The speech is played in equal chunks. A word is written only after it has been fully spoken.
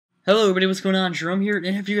Hello everybody, what's going on? Jerome here, and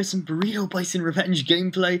I have you guys some Burrito Bison Revenge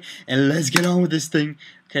gameplay, and let's get on with this thing.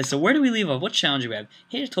 Okay, so where do we leave off? What challenge do we have?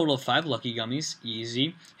 Hit a total of 5 Lucky Gummies,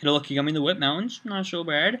 easy. Hit a Lucky Gummy in the Whip Mountains, not so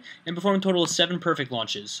bad. And perform a total of 7 perfect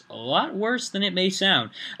launches. A lot worse than it may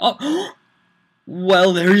sound. Oh,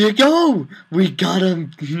 well, there you go! We got a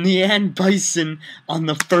Nean Bison on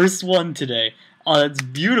the first one today. Oh, that's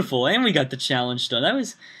beautiful, and we got the challenge done. That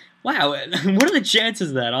was... Wow, what are the chances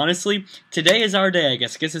of that, honestly? Today is our day, I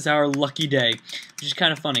guess. I guess it's our lucky day. Which is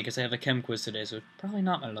kind of funny, because I have a chem quiz today, so it's probably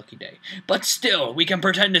not my lucky day. But still, we can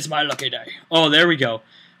pretend it's my lucky day. Oh, there we go.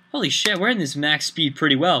 Holy shit, we're in this max speed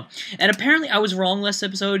pretty well. And apparently I was wrong last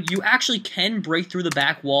episode. You actually can break through the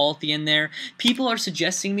back wall at the end there. People are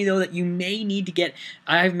suggesting me, though, that you may need to get...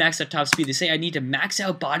 I've maxed out top speed. They say I need to max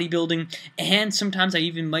out bodybuilding, and sometimes I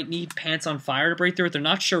even might need pants on fire to break through it. They're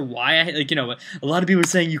not sure why. A lot of people are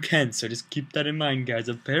saying you can, so just keep that in mind, guys.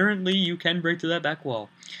 Apparently you can break through that back wall.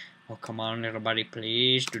 Oh, come on, everybody,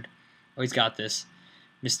 please, dude. Oh, he's got this.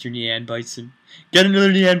 Mr. Nean Bison. Get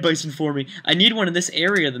another Nean Bison for me. I need one in this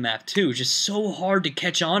area of the map, too. It's just so hard to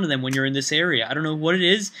catch on to them when you're in this area. I don't know what it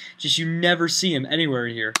is, just you never see them anywhere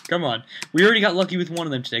here. Come on. We already got lucky with one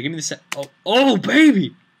of them today. Give me the set. Oh,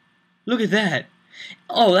 baby! Look at that.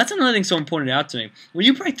 Oh, that's another thing someone pointed out to me. When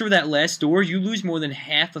you break through that last door, you lose more than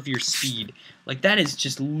half of your speed. Like, that is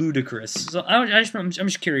just ludicrous. So I'm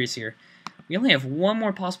just curious here. We only have one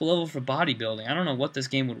more possible level for bodybuilding. I don't know what this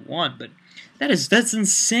game would want, but that's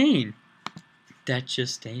insane. That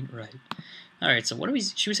just ain't right. Alright, so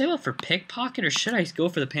should we say about for pickpocket, or should I go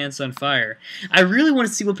for the pants on fire? I really want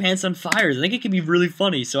to see what pants on fire is. I think it could be really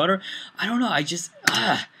funny, so I don't know,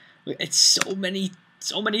 it's so many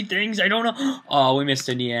things, I don't know. Oh, we missed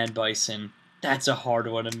a Nean Bison. That's a hard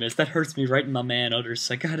one to miss. That hurts me right in my man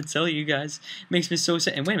udders. I gotta tell you guys. It makes me so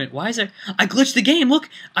sad. And wait a minute, why is I glitched the game, look!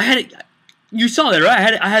 I had it... You saw that,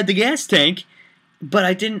 right? I had the gas tank, but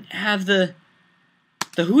I didn't have the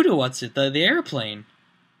the airplane.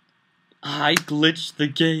 I glitched the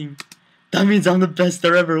game. That means I'm the best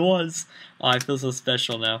there ever was. Oh, I feel so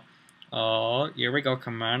special now. Oh, here we go.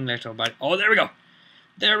 Come on, little buddy. Oh, there we go.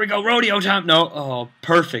 There we go. Rodeo time. No. Oh,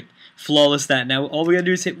 perfect. Flawless that. Now, all we gotta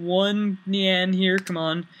do is hit one Nean here. Come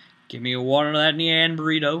on. Give me a one of that Nean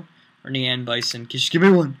burrito. Or Nean Bison. Just give me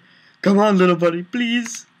one. Come on, little buddy.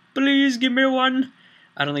 Please. Please give me one.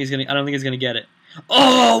 I don't think he's gonna get it.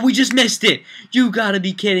 Oh, we just missed it. You gotta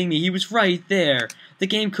be kidding me. He was right there. The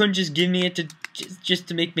game couldn't just give me it just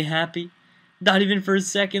to make me happy. Not even for a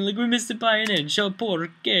second. Like, we missed it by an inch. Oh, por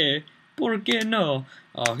qué? Por qué no?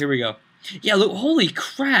 Oh, here we go. Yeah, look, holy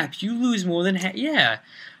crap. You lose more than half. Yeah.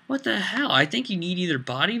 What the hell? I think you need either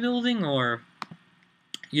bodybuilding or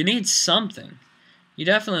you need something. You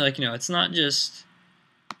definitely, it's not just...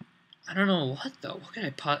 I don't know what, though. What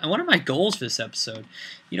can what are my goals for this episode?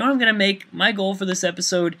 You know what I'm going to make? My goal for this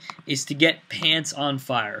episode is to get pants on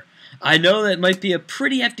fire. I know that might be a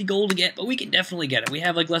pretty hefty goal to get, but we can definitely get it. We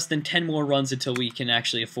have, less than 10 more runs until we can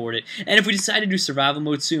actually afford it. And if we decide to do survival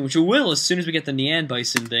mode soon, which we will as soon as we get the Nean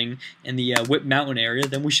Bison thing in the Whip Mountain area,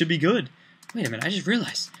 then we should be good. Wait a minute, I just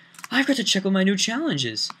realized. I've got to check what my new challenge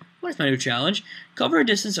is. What is my new challenge? Cover a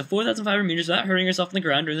distance of 4,500 meters without hurting yourself on the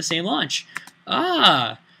ground during the same launch.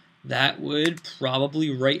 Ah! That would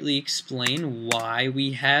probably rightly explain why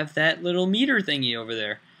we have that little meter thingy over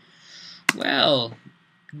there. Well,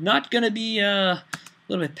 not gonna be a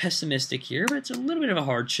little bit pessimistic here, but it's a little bit of a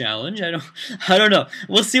hard challenge. I don't know.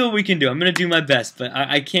 We'll see what we can do. I'm gonna do my best, but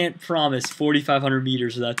I can't promise 4,500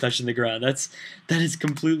 meters without touching the ground. That is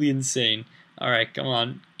completely insane. All right, come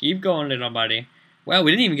on, keep going, little buddy. Wow,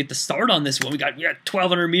 we didn't even get to start on this one. We got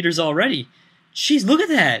 1,200 meters already. Jeez, look at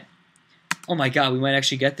that. Oh my god, we might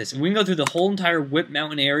actually get this. If we can go through the whole entire Whip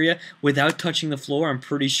Mountain area without touching the floor, I'm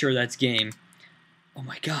pretty sure that's game. Oh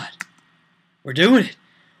my god. We're doing it.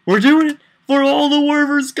 We're doing it for all the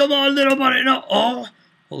Wervers. Come on, little buddy. No. Oh,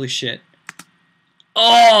 holy shit.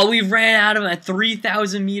 Oh, we ran out of at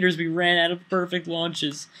 3,000 meters. We ran out of perfect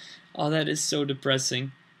launches. Oh, that is so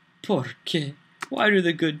depressing. Por qué? Why do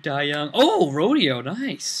the good die young? Oh, rodeo.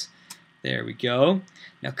 Nice. There we go.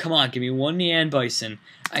 Now, come on, give me one Nean Bison.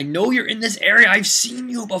 I know you're in this area. I've seen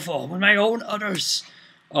you before with my own udders.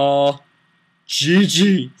 Oh,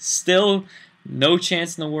 GG. Still, no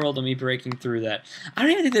chance in the world of me breaking through that. I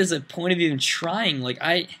don't even think there's a point of even trying.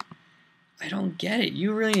 I don't get it.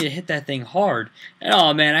 You really need to hit that thing hard. And,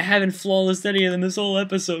 oh, man, I haven't flawless any of them this whole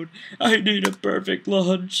episode. I need a perfect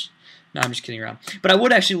launch. No, I'm just kidding around. But I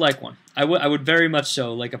would actually like one. I would very much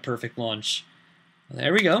so like a perfect launch. Well,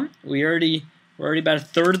 there we go. We're already about a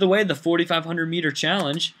third of the way, the 4,500 meter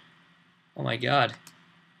challenge. Oh my god.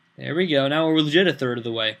 There we go. Now we're legit a third of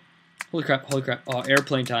the way. Holy crap, holy crap. Oh,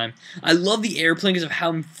 airplane time. I love the airplane because of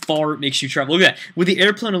how far it makes you travel. Look at that. With the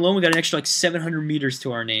airplane alone, we got an extra like 700 meters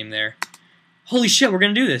to our name there. Holy shit, we're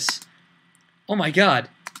going to do this. Oh my god.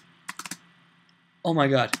 Oh my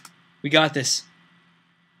god. We got this.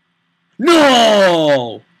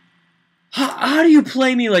 No! How do you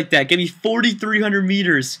play me like that? Give me 4,300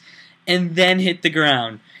 meters and then hit the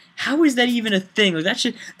ground. How is that even a thing? Like,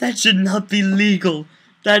 that should not be legal.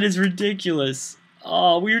 That is ridiculous.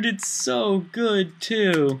 Oh, we did so good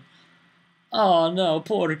too. Oh no,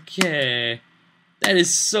 porque? That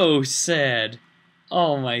is so sad.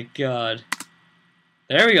 Oh my god.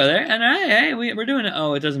 There we go. There, and hey, we're doing it.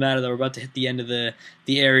 Oh, it doesn't matter though. We're about to hit the end of the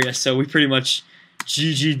area, so we pretty much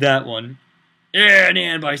GG'd that one. Yeah,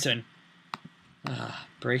 and bison.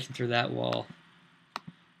 Breaking through that wall.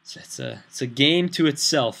 So it's a game to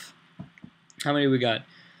itself. How many we got?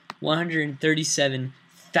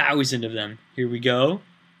 137,000 of them. Here we go.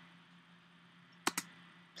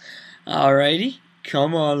 Alrighty.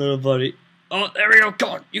 Come on, little buddy. Oh, there we go. Come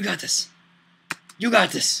on. You got this. You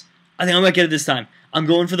got this. I think I might get it this time. I'm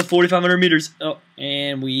going for the 4,500 meters. Oh,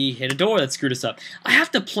 and we hit a door that screwed us up. I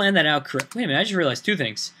have to plan that out correct. Wait a minute. I just realized two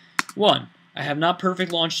things. One, I have not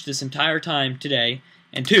perfect launched this entire time today.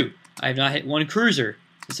 And two, I have not hit one cruiser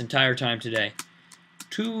this entire time today.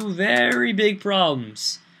 Two very big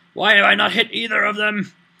problems. Why have I not hit either of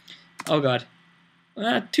them? Oh god.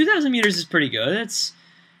 2,000 meters is pretty good.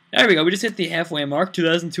 There we go. We just hit the halfway mark,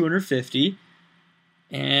 2,250.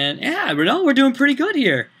 And yeah, we're doing pretty good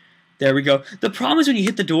here. There we go. The problem is when you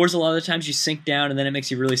hit the doors, a lot of the times you sink down and then it makes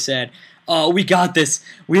you really sad. Oh, we got this.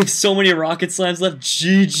 We have so many rocket slams left.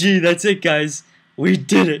 GG. That's it, guys. We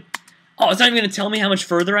did it. Oh, it's not even going to tell me how much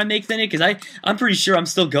further I make than it, because I'm pretty sure I'm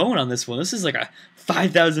still going on this one. This is like a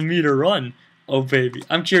 5,000 meter run. Oh, baby.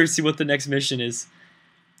 I'm curious to see what the next mission is.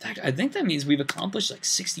 I think that means we've accomplished like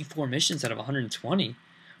 64 missions out of 120.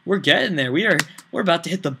 We're getting there. We're about to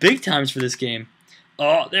hit the big times for this game.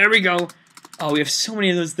 Oh, there we go. Oh, we have so many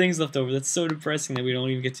of those things left over. That's so depressing that we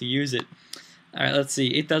don't even get to use it. All right, let's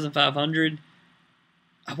see. 8,500.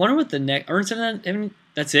 I wonder what the next... Earn 7,000...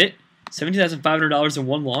 That's it? $17,500 in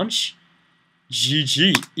one launch?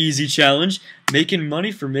 GG. Easy challenge. Making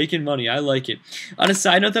money for making money. I like it. On a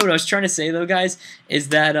side note, though, what I was trying to say, though, guys, is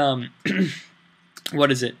that,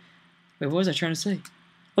 what is it? Wait, what was I trying to say?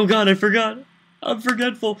 Oh, God, I forgot. I'm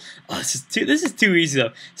forgetful. Oh, this is too easy,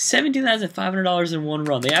 though. $17,500 in one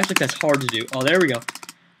run. They act like that's hard to do. Oh, there we go.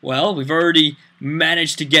 Well, we've already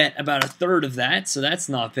managed to get about a third of that, so that's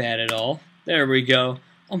not bad at all. There we go.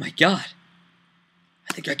 Oh, my God.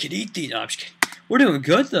 I think I could eat these. No, I'm just kidding. We're doing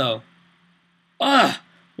good, though. We're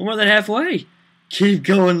more than halfway. Keep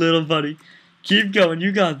going, little buddy. Keep going.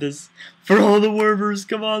 You got this. For all the Werbers,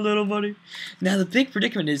 come on, little buddy. Now, the big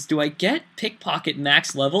predicament is, do I get Pickpocket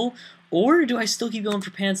max level, or do I still keep going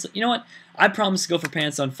for Pants? You know what? I promise to go for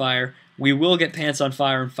Pants on Fire. We will get Pants on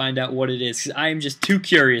Fire and find out what it is, because I am just too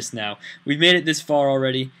curious now. We've made it this far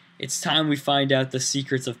already. It's time we find out the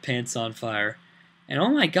secrets of Pants on Fire. And oh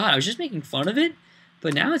my god, I was just making fun of it,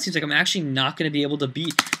 but now it seems like I'm actually not going to be able to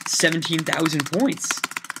beat 17,000 points.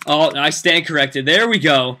 Oh, I stand corrected. There we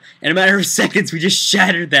go. In a matter of seconds, we just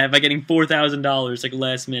shattered that by getting $4,000 like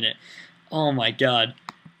last minute. Oh my god.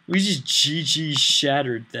 We just GG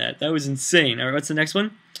shattered that. That was insane. Alright, what's the next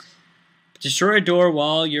one? Destroy a door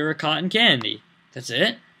while you're a cotton candy. That's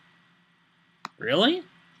it? Really?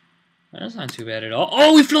 That's not too bad at all.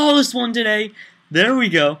 Oh, we flawless one today! There we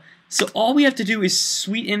go. So all we have to do is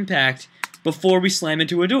sweet impact before we slam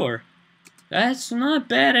into a door. That's not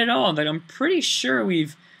bad at all. But I'm pretty sure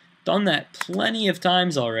we've done that plenty of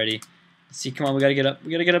times already. Let's see, come on, we gotta get up.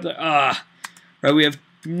 We gotta get up there. Right, we have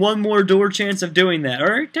one more door chance of doing that.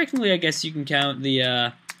 Or technically, I guess you can count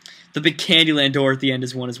the big Candyland door at the end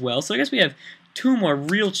as one as well. So I guess we have two more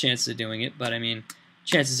real chances of doing it. But I mean,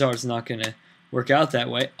 chances are it's not gonna work out that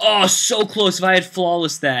way. Oh, so close. If I had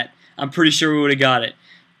flawless that, I'm pretty sure we would have got it.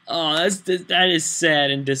 Oh, that is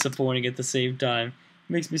sad and disappointing at the same time.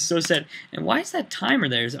 It makes me so sad. And why is that timer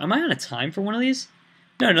there? Am I on a time for one of these?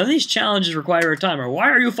 No, none of these challenges require a timer. Why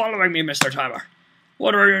are you following me, Mr. Timer?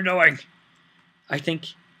 What are you doing? I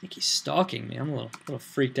think he's stalking me. I'm a little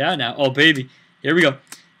freaked out now. Oh, baby. Here we go.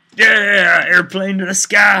 Yeah, airplane to the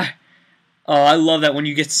sky. Oh, I love that when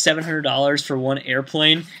you get $700 for one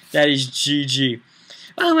airplane. That is GG.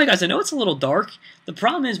 By the way, guys, I know it's a little dark. The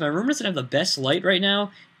problem is my room doesn't have the best light right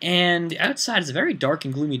now, and outside is a very dark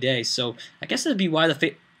and gloomy day, so I guess that'd be why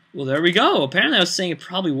well, there we go. Apparently I was saying it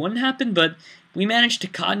probably wouldn't happen, but we managed to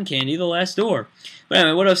cotton candy the last door. But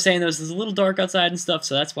anyway, what I was saying though is it's a little dark outside and stuff,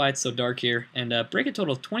 so that's why it's so dark here. And break a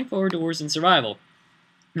total of 24 doors in survival.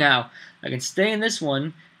 Now, I can stay in this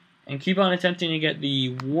one, and keep on attempting to get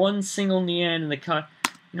the one single Nian in the cut.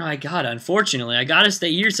 No, unfortunately, I gotta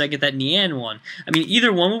stay here so I get that Nian one. I mean,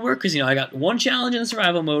 either one will work, because, I got one challenge in the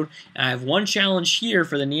survival mode, and I have one challenge here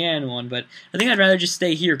for the Nian one, but I think I'd rather just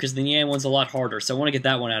stay here, because the Nian one's a lot harder, so I want to get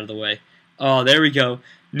that one out of the way. Oh, there we go.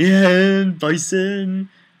 Nian Bison.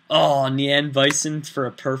 Oh, Nian Bison for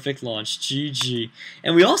a perfect launch. GG.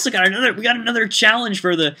 And we also got another challenge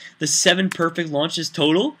for the 7 perfect launches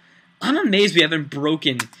total. I'm amazed we haven't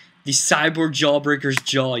broken the Cyborg Jawbreaker's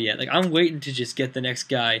jaw yet. Like, I'm waiting to just get the next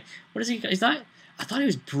guy. What is he? He's not... I thought he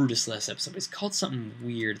was Brutus last episode, but he's called something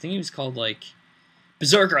weird. I think he was called, like...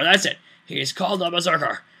 Berserker, that's it. He's called a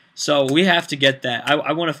Berserker. So, we have to get that.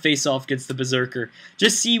 I want to face off against the Berserker.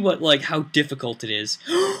 Just see what, like, how difficult it is.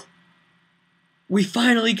 We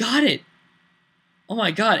finally got it! Oh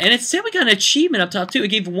my god. And it said we got an achievement up top, too. It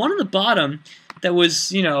gave one on the bottom that was,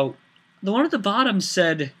 the one at the bottom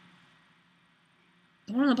said...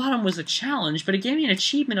 The one on the bottom was a challenge, but it gave me an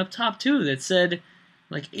achievement up top, too, that said,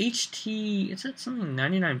 like, HT... It said something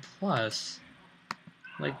 99 plus.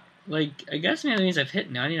 Like, I guess maybe that means I've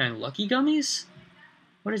hit 99 Lucky Gummies?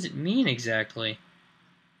 What does it mean, exactly?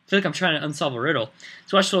 I feel like I'm trying to unsolve a riddle.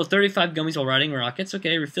 So watch total 35 gummies while riding rockets.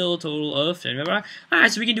 Okay, refill a total of...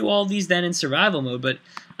 Alright, so we can do all these then in survival mode, but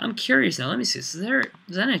I'm curious now. Let me see. Is that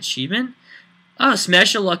an achievement? Oh,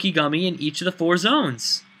 smash a lucky gummy in each of the 4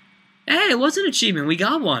 zones. Hey, it was an achievement. We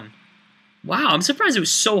got one. Wow, I'm surprised it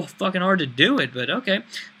was so fucking hard to do it, but okay.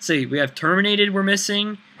 Let's see. We have Terminated we're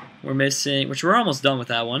missing. Which we're almost done with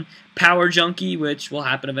that one. Power Junkie, which will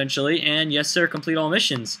happen eventually. And yes, sir, complete all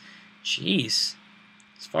missions. Jeez.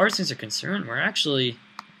 As far as things are concerned, we're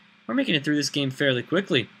making it through this game fairly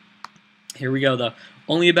quickly. Here we go, though.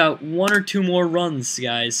 Only about 1 or 2 more runs,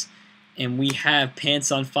 guys. And we have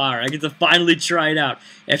Pants on Fire. I get to finally try it out.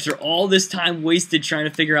 After all this time wasted trying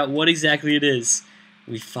to figure out what exactly it is,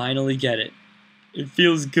 we finally get it. It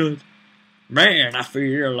feels good. Man, I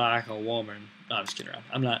feel like a woman. No, I'm just kidding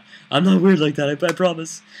around. I'm not weird like that, I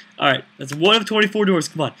promise. Alright, that's 1 of 24 doors.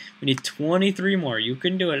 Come on. We need 23 more. You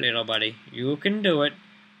can do it, little buddy. You can do it.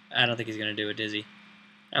 I don't think he's going to do it, is he?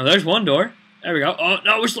 Oh, there's one door. There we go. Oh,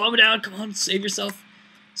 no, we're slowing down. Come on, save yourself.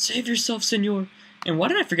 Save yourself, senor. And why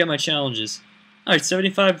did I forget my challenges? Alright,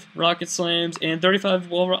 75 rocket slams and 35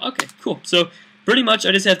 wall rock. Okay, cool. So, pretty much,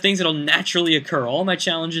 I just have things that'll naturally occur. All my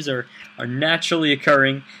challenges are naturally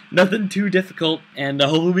occurring. Nothing too difficult, and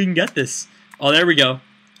hopefully we can get this. Oh, there we go.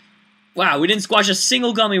 Wow, we didn't squash a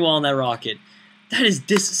single gummy wall in that rocket. That is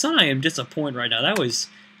I am disappointed right now. That was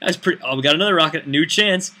pretty... Oh, we got another rocket. New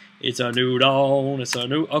chance. It's a new dawn. It's a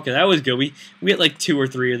new... Okay, that was good. We had like 2 or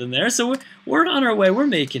 3 of them there. So we're on our way. We're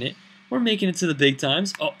making it. We're making it to the big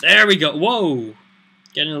times. Oh, there we go. Whoa.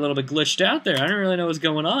 Getting a little bit glitched out there. I don't really know what's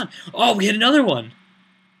going on. Oh, we hit another one.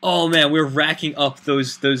 Oh, man, we're racking up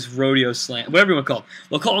those rodeo slams. Whatever you want to call them.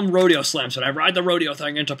 We'll call them rodeo slams when I ride the rodeo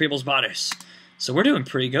thing into people's bodies. So we're doing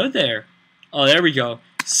pretty good there. Oh, there we go.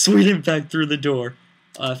 Sweet impact through the door.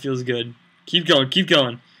 Oh, that feels good. Keep going, keep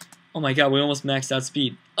going. Oh, my God, we almost maxed out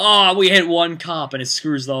speed. Oh, we hit one cop, and it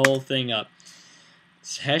screws the whole thing up.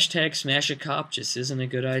 Hashtag smash a cop just isn't a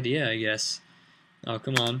good idea, I guess. Oh,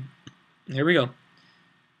 come on. Here we go.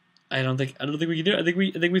 I don't think we can do it.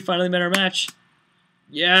 I think we finally met our match.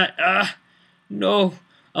 Yeah. No.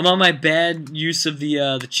 I'm on my bad use of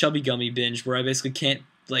the chubby gummy binge where I basically can't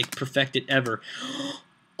like perfect it ever.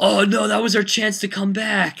 Oh no, that was our chance to come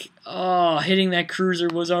back. Oh, hitting that cruiser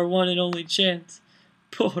was our one and only chance.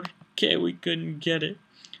 Poor kid, we couldn't get it.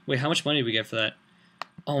 Wait, how much money did we get for that?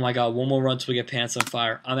 Oh my God, one more run till we get Pants on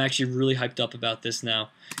Fire. I'm actually really hyped up about this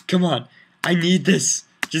now. Come on, I need this.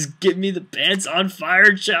 Just give me the Pants on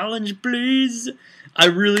Fire challenge, please. I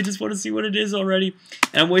really just want to see what it is already.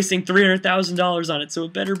 And I'm wasting $300,000 on it, so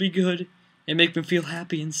it better be good. And make me feel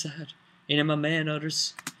happy and sad. Ain't my man,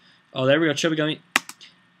 others. Oh, there we go, Chubby Gummy.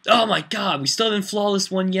 Oh my God, we still haven't flawless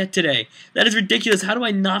one yet today. That is ridiculous. How do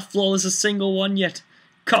I not flawless a single one yet?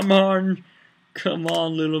 Come on. Come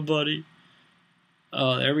on, little buddy.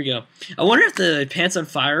 Oh, there we go. I wonder if the Pants on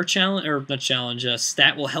Fire challenge, or not challenge,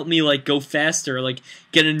 stat will help me, like, go faster, or, like,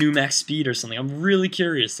 get a new max speed or something. I'm really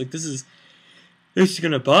curious. Like, this is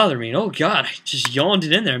gonna bother me. Oh, God, I just yawned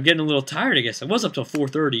it in there. I'm getting a little tired, I guess. I was up till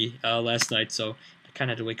 4:30 last night, so I kind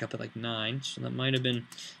of had to wake up at, like, 9, so that might have been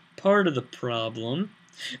part of the problem.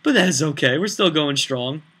 But that is okay. We're still going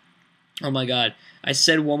strong. Oh, my God. I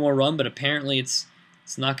said one more run, but apparently it's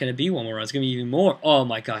not going to be one more run. It's going to be even more. Oh,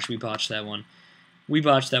 my gosh, we botched that one. We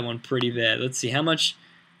botched that one pretty bad. Let's see, how much?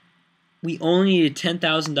 We only needed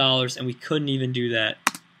 $10,000, and we couldn't even do that.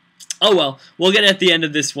 Oh, well, we'll get it at the end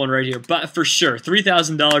of this one right here. But for sure,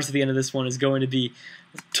 $3,000 at the end of this one is going to be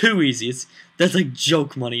too easy. That's like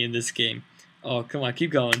joke money in this game. Oh, come on,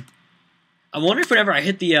 keep going. I wonder if whenever I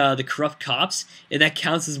hit the corrupt cops, if that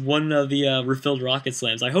counts as one of the refilled rocket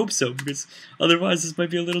slams. I hope so, because otherwise this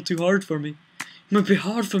might be a little too hard for me. It might be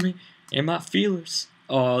hard for me and my feelers.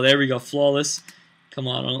 Oh, there we go, flawless. Come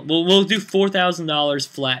on, we'll do $4,000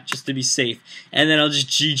 flat just to be safe, and then I'll just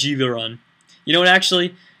GG the run. You know what?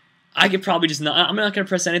 Actually, I could probably just not. I'm not gonna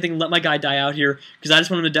press anything and let my guy die out here because I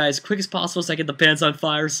just want him to die as quick as possible so I get the pants on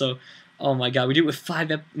fire. So. Oh my god, we do it with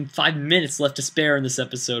 5 minutes left to spare in this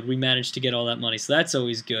episode. We managed to get all that money, so that's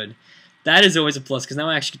always good. That is always a plus, because now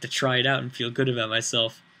I actually get to try it out and feel good about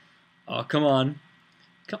myself. Oh, come on.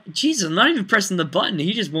 Jesus, I'm not even pressing the button.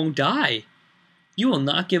 He just won't die. You will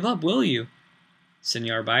not give up, will you?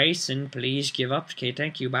 Senor Bison, please give up. Okay,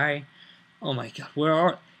 thank you, bye. Oh my god, where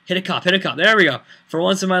are... Hit a cop, hit a cop. There we go. For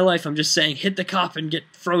once in my life, I'm just saying, hit the cop and get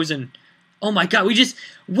frozen. Oh my god, we just...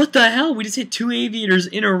 What the hell? We just hit 2 aviators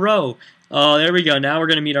in a row. Oh, there we go. Now we're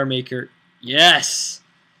going to meet our maker. Yes!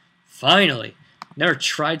 Finally. Never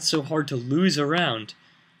tried so hard to lose a round.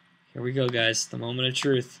 Here we go, guys. The moment of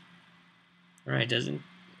truth. Alright, doesn't...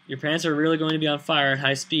 Your pants are really going to be on fire at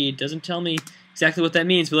high speed. Doesn't tell me exactly what that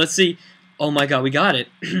means, but let's see. Oh my god, we got it.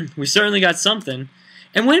 We certainly got something.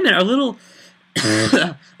 And wait a minute, our little...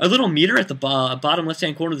 our little meter at the bottom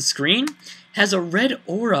left-hand corner of the screen has a red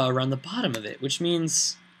aura around the bottom of it, which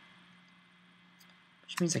means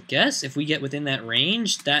I guess if we get within that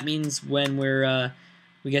range, that means when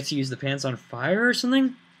we get to use the pants on fire or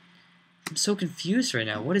something. I'm so confused right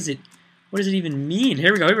now. What does it even mean?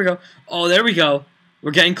 Here we go. Here we go. Oh, there we go.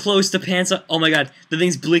 We're getting close to pants on. Oh my god, the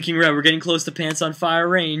thing's blinking red. We're getting close to pants on fire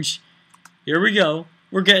range. Here we go.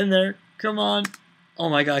 We're getting there. Come on. Oh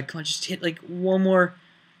my god, come on, just hit like one more.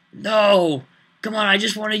 No. Come on, I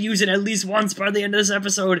just want to use it at least once by the end of this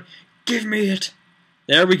episode. Give me it.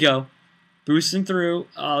 There we go. Boosting through.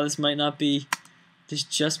 Oh, this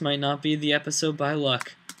just might not be the episode by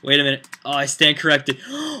luck. Wait a minute. Oh, I stand corrected.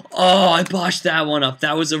 Oh, I botched that one up.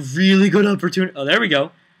 That was a really good opportunity. Oh, there we go.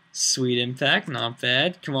 Sweet impact. Not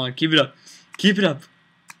bad. Come on, keep it up. Keep it up.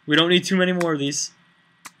 We don't need too many more of these.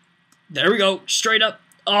 There we go. Straight up.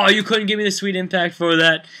 Oh, you couldn't give me the sweet impact for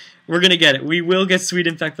that. We're going to get it. We will get sweet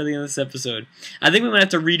impact by the end of this episode. I think we might have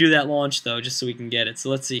to redo that launch, though, just so we can get it. So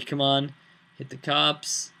let's see. Come on. Hit the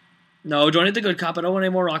cops. No, don't hit the good cop. I don't want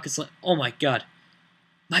any more rockets. Oh, my God.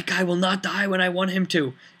 My guy will not die when I want him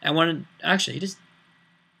to. Actually, he just...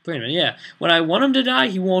 Wait a minute. Yeah. When I want him to die,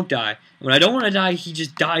 he won't die. When I don't want to die, he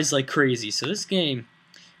just dies like crazy. So this game,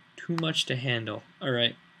 too much to handle. All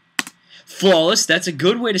right. Flawless. That's a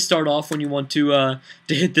good way to start off when you want to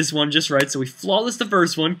hit this one just right. So we flawless the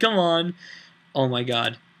first one. Come on. Oh my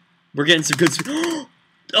god. We're getting some good...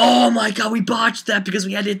 Oh my god, we botched that because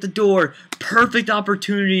we had to hit the door. Perfect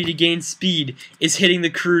opportunity to gain speed is hitting the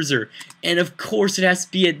cruiser. And of course it has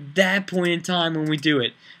to be at that point in time when we do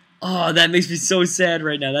it. Oh, that makes me so sad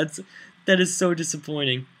right now. That is so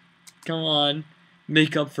disappointing. Come on.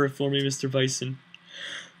 Make up for it for me, Mr. Bison.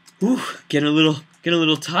 Ooh, getting a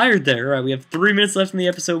little tired there. Alright, we have 3 minutes left in the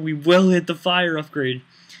episode. We will hit the fire upgrade.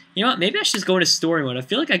 You know what? Maybe I should just go into story mode. I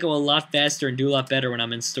feel like I go a lot faster and do a lot better when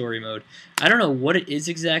I'm in story mode. I don't know what it is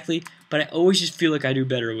exactly, but I always just feel like I do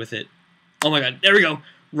better with it. Oh my god, there we go.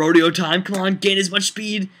 Rodeo time. Come on, gain as much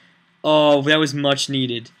speed. Oh, that was much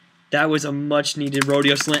needed. That was a much needed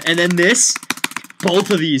rodeo slant. And then this,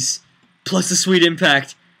 both of these, plus the sweet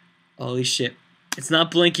impact. Holy shit. It's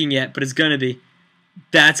not blinking yet, but it's gonna be.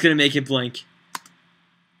 That's gonna make it blink.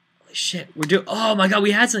 Holy shit, oh my god,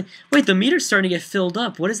 we had something. Wait, the meter's starting to get filled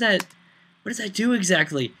up. What does that do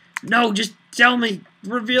exactly? No, just tell me.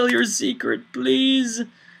 Reveal your secret, please.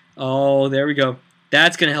 Oh, there we go.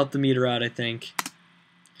 That's gonna help the meter out, I think.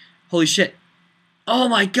 Holy shit. Oh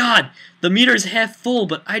my god, the meter is half full,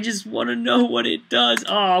 but I just want to know what it does.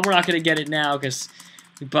 Oh, we're not gonna get it now because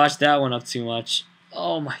we botched that one up too much.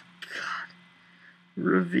 Oh my god.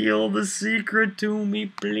 Reveal the secret to me,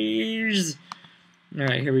 please.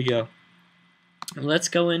 Alright, here we go. Let's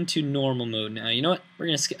go into normal mode now. You know what? We're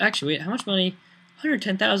going to skip. Actually, wait, how much money?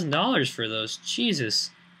 $110,000 for those. Jesus.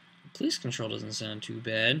 Police control doesn't sound too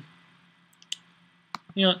bad.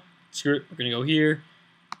 You know what? Screw it. We're going to go here.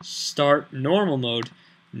 Start normal mode.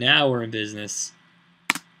 Now we're in business.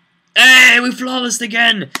 Hey, we flawless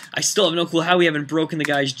again! I still have no clue how we haven't broken the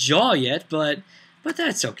guy's jaw yet, but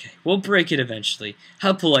that's okay. We'll break it eventually.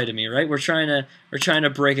 How polite of me, right? We're trying to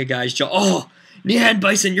break a guy's jaw. Oh! Nihan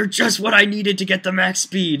Bison, you're just what I needed to get the max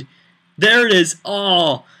speed. There it is.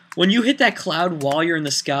 Oh, when you hit that cloud while you're in the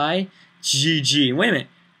sky, GG. Wait a minute.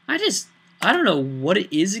 I don't know what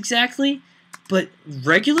it is exactly, but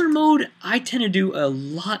regular mode, I tend to do a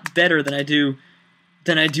lot better than I do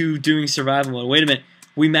than I do doing survival mode. Wait a minute.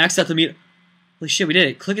 We maxed out the meter. Holy shit, we did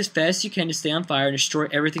it. Click as fast as you can to stay on fire and destroy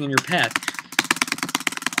everything in your path.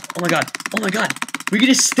 Oh my god. Oh my god. We can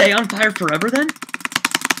just stay on fire forever then?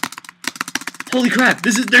 Holy crap.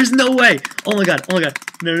 There's no way. Oh my god. Oh my god.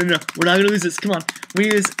 No, no, no. We're not gonna lose this. Come on.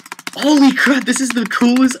 We use... Holy crap. This is the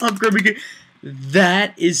coolest upgrade we could...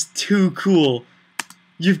 That is too cool.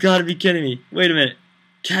 You've got to be kidding me. Wait a minute.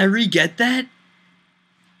 Can I re-get that?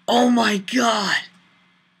 Oh my god.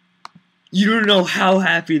 You don't know how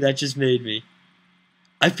happy that just made me.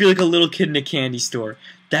 I feel like a little kid in a candy store.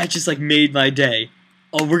 That just like made my day.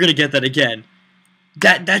 Oh, we're gonna get that again.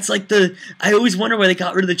 That's like the... I always wonder why they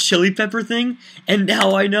got rid of the chili pepper thing, and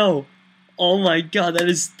now I know. Oh my god, that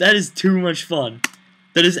is too much fun.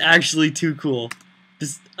 That is actually too cool.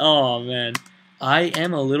 Oh man. I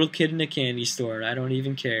am a little kid in a candy store. I don't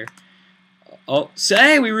even care. Oh,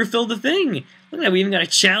 say, we refilled the thing. Look at that, we even got a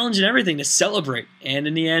challenge and everything to celebrate. And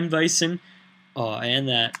in the end, Bison. Oh, and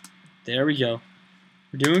that. There we go.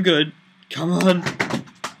 We're doing good. Come on.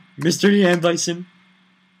 Mr. Nean Bison.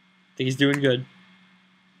 I think he's doing good.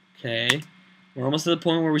 Okay. We're almost at the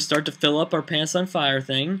point where we start to fill up our pants on fire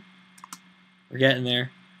thing. We're getting there.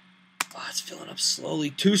 Oh, it's filling up slowly.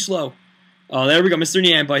 Too slow. Oh, there we go, Mr.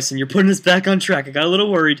 Nean Bison. You're putting us back on track. I got a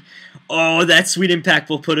little worried. Oh, that sweet impact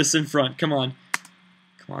will put us in front. Come on.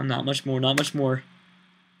 Come on, not much more, not much more.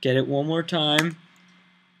 Get it one more time.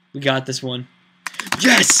 We got this one.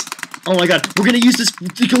 Yes! Oh my god, we're gonna use this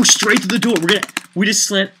to go straight through the door. We just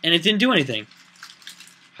slammed, and it didn't do anything.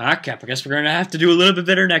 Ah, crap, I guess we're gonna have to do a little bit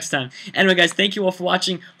better next time. Anyway, guys, thank you all for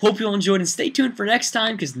watching. Hope you all enjoyed, and stay tuned for next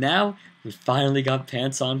time, because now we finally got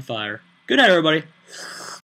pants on fire. Good night, everybody.